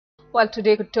Well,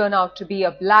 today could turn out to be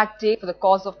a black day for the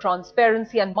cause of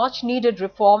transparency and much needed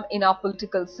reform in our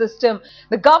political system.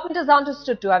 The government is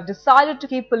understood to have decided to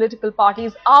keep political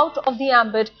parties out of the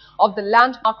ambit of the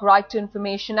landmark Right to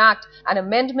Information Act. An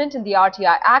amendment in the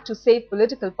RTI Act to save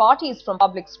political parties from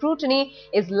public scrutiny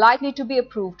is likely to be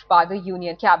approved by the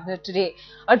Union Cabinet today.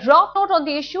 A draft note on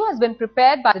the issue has been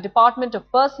prepared by the Department of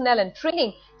Personnel and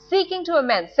Training, seeking to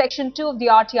amend Section 2 of the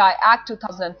RTI Act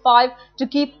 2005 to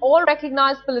keep all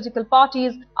recognized political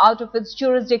parties out of its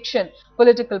jurisdiction.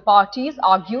 Political parties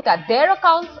argue that their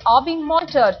accounts are being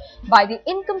monitored by the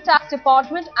Income Tax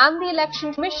Department and the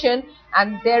Election Commission,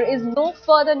 and there is no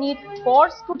further need for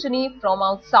scrutiny from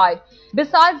outside.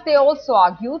 Besides, they also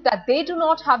argue that they do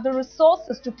not have the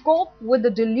resources to cope with the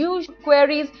deluge of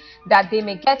queries that they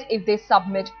may get if they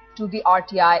submit to the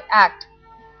RTI Act.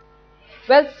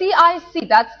 Well, CIC,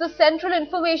 that's the Central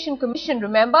Information Commission,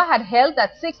 remember, had held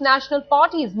that 6 national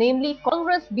parties, namely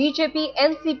Congress, BJP,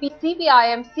 NCP,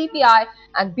 CPIM, CPI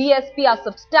and BSP, are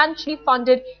substantially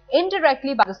funded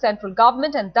indirectly by the central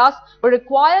government and thus were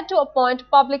required to appoint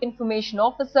public information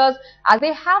officers as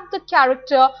they have the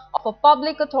character of a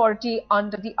public authority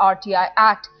under the RTI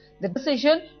Act. The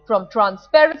decision from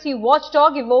Transparency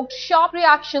Watchdog evoked sharp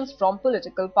reactions from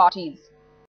political parties.